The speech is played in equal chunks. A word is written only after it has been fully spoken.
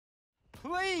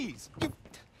please!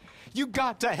 You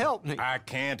got to help me. I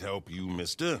can't help you,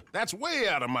 mister. That's way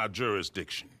out of my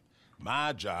jurisdiction.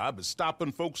 My job is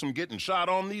stopping folks from getting shot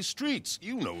on these streets.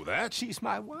 You know that. She's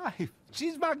my wife.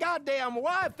 She's my goddamn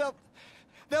wife.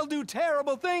 They'll do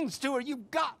terrible things to her. You've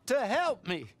got to help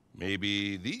me.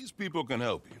 Maybe these people can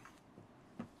help you.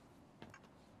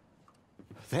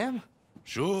 Them?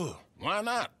 Sure, why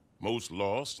not? Most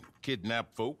lost and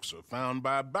kidnapped folks are found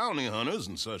by bounty hunters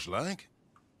and such like.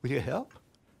 Will you help?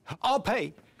 I'll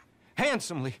pay.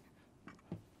 Handsomely.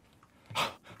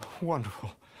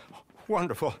 Wonderful.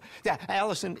 Wonderful. Yeah,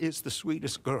 Allison is the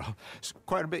sweetest girl. She's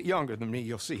quite a bit younger than me,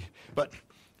 you'll see. But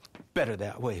better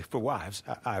that way for wives,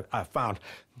 I found.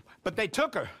 But they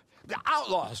took her. The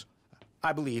outlaws,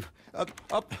 I believe.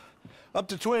 Up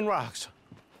to Twin Rocks.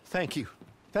 Thank you.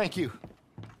 Thank you.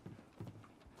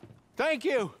 Thank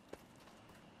you.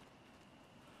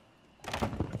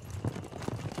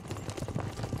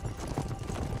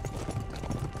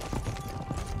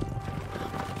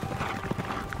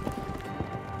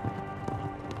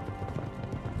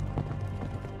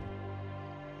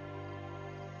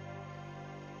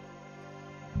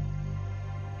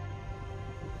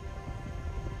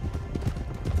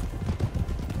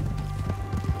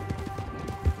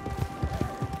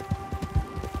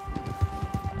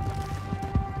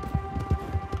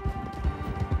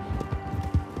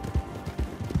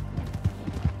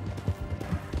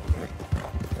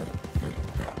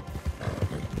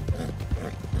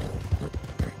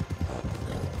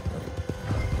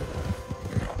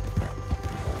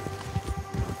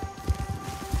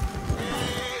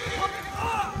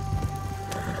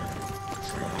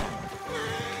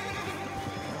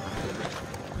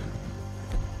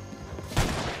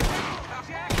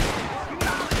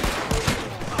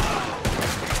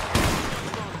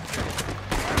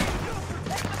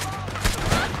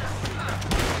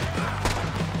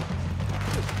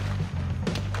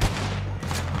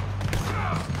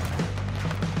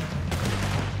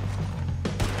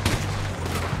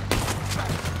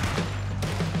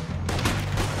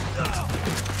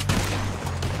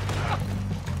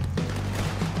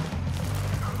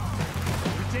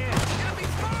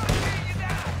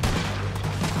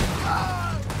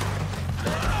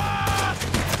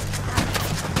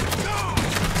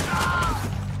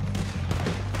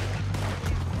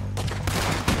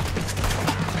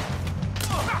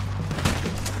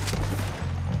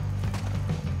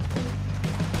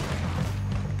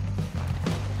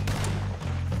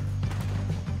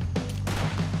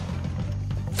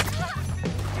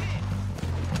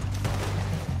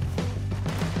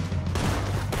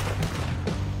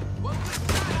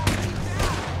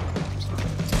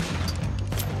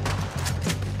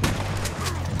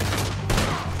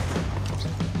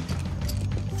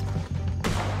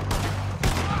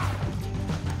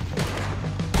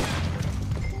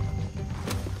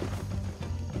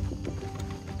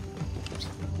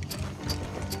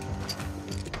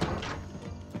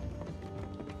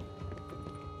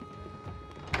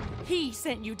 He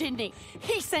sent you, didn't he?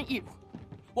 He sent you.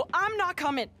 Well, I'm not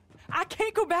coming. I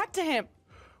can't go back to him.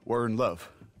 We're in love.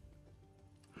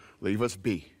 Leave us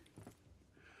be.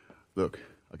 Look,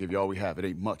 I'll give you all we have. It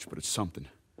ain't much, but it's something.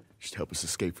 Just help us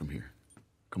escape from here.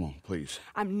 Come on, please.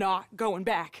 I'm not going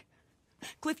back.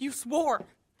 Cliff, you swore.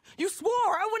 You swore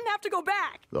I wouldn't have to go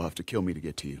back. They'll have to kill me to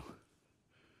get to you.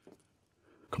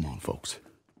 Come on, folks.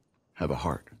 Have a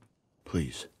heart.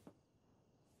 Please.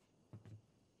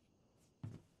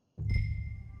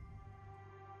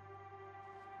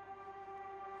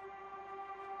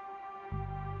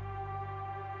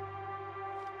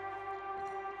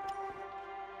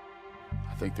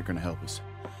 I think they're gonna help us.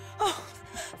 Oh,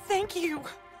 thank you.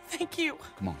 Thank you.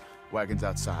 Come on. Wagon's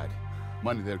outside.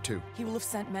 Money there, too. He will have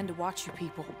sent men to watch you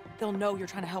people. They'll know you're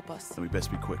trying to help us. Then we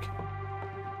best be quick.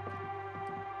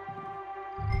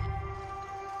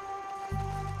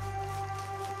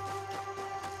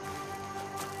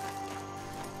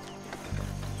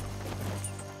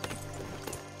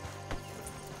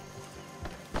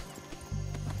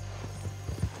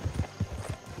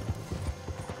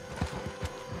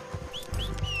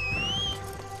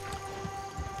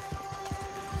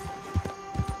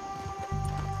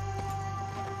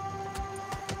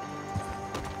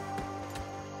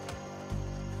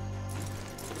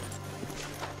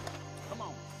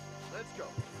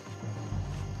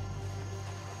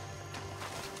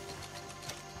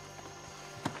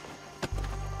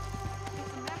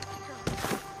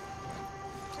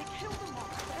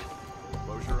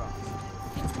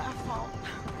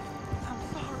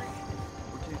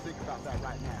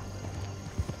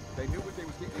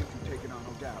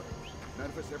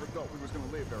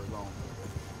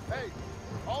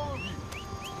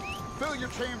 Fill your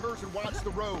chambers and watch the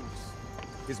roads.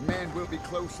 His men will be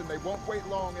close and they won't wait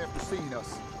long after seeing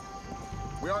us.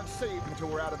 We aren't safe until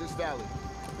we're out of this valley.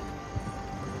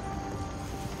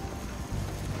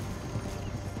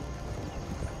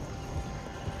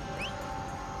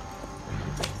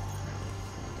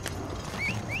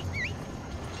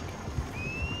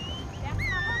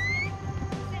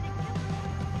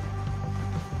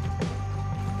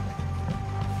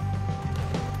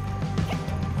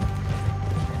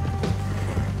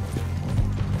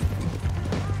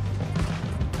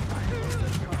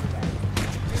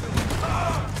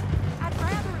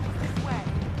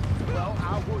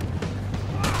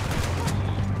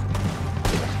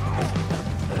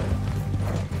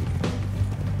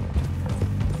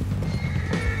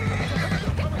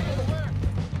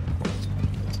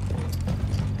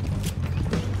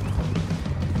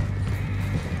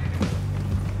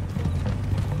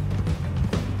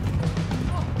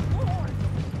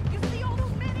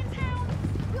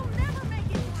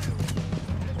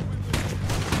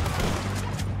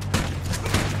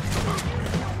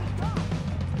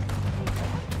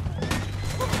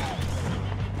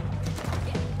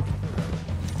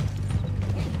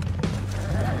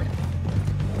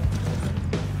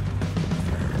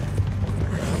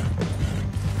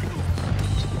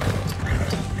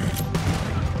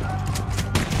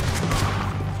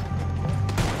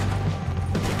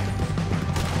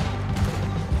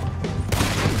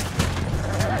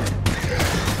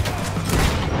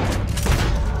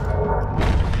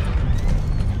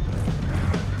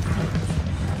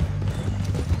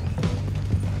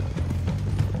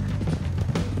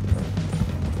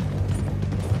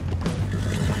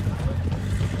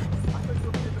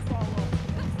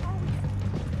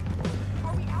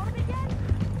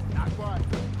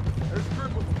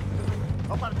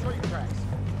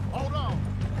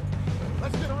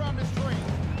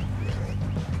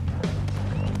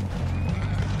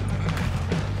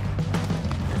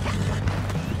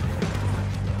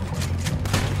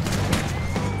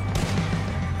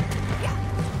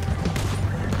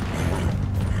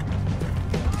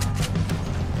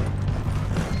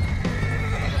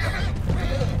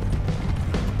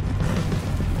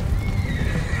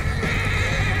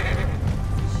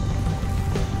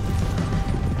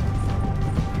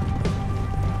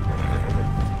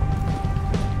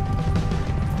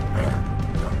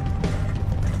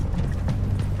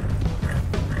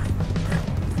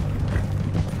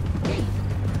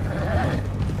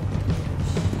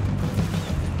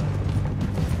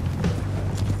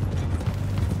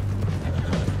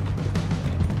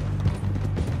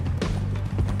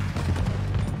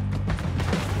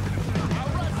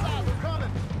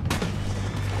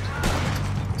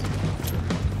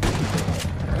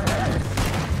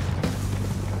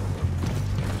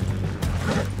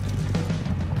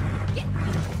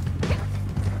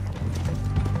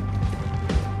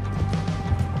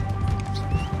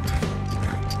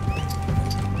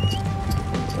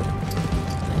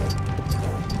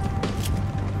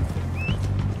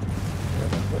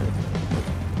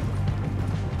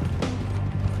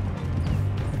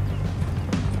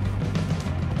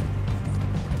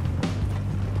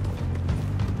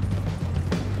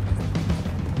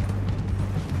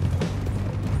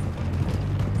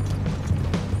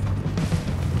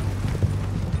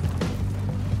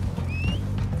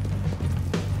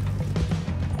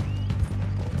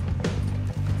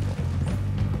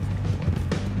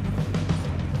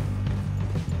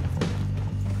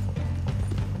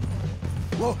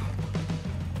 Whoa!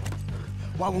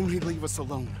 Why won't he leave us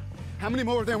alone? How many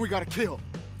more of them we gotta kill?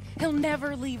 He'll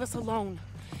never leave us alone.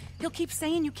 He'll keep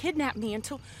saying you kidnapped me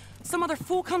until some other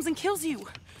fool comes and kills you.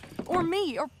 Or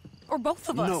me, or both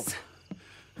of us.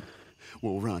 No.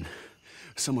 We'll run.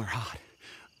 Somewhere hot.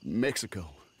 Mexico.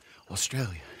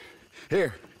 Australia.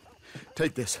 Here,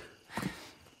 take this.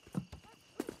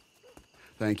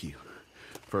 Thank you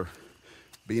for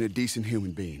being a decent human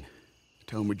being.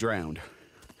 Tell him we drowned.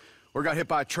 Or got hit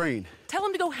by a train. Tell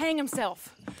him to go hang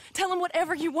himself. Tell him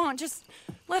whatever you want. Just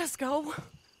let us go.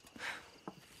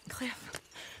 Cliff,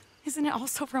 isn't it all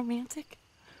so romantic?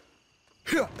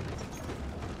 Yeah.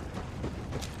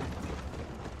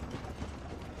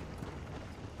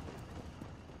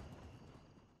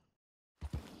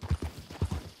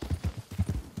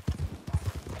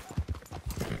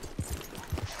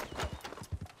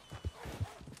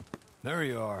 There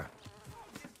you are.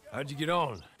 How'd you get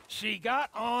on? She got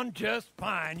on just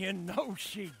fine, you know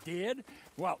she did.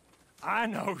 Well, I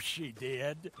know she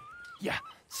did. You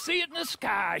see it in the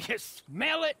sky, you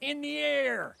smell it in the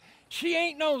air. She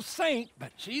ain't no saint,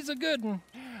 but she's a good one.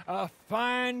 A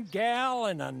fine gal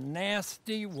in a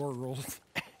nasty world.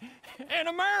 An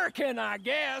American, I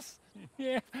guess.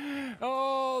 Yeah.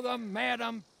 Oh, the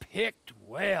madam picked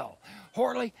well.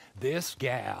 Horley, this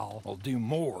gal will do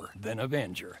more than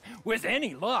avenge her. With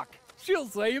any luck, she'll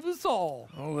save us all.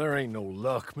 Oh, there ain't no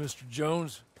luck, Mr.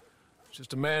 Jones. It's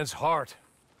just a man's heart,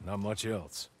 not much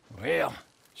else. Well,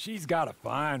 she's got to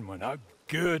find one, a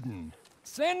good one.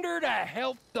 Send her to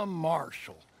help the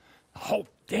marshal. The whole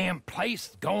damn place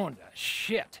is going to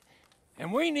shit.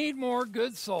 And we need more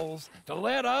good souls to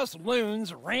let us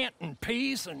loons rant in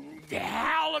peace and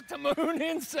howl at the moon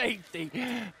in safety.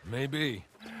 Maybe.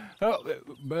 Oh,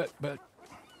 but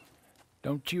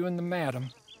don't you and the madam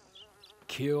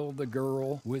kill the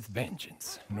girl with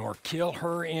vengeance, nor kill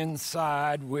her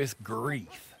inside with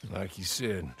grief. Like you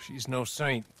said, she's no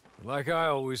saint. Like I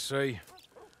always say,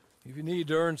 if you need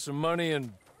to earn some money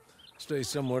and stay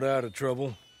somewhat out of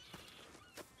trouble,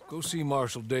 go see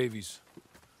Marshal Davies.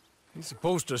 He's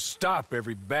supposed to stop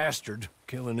every bastard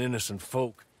killing innocent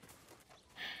folk.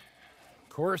 Of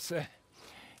course,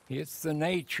 it's the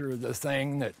nature of the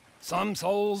thing that some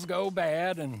souls go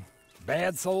bad and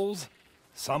bad souls,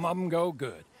 some of them go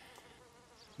good.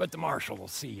 But the marshal will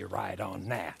see you right on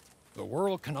that. The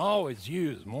world can always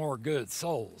use more good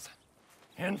souls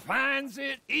and finds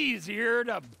it easier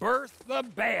to birth the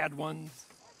bad ones.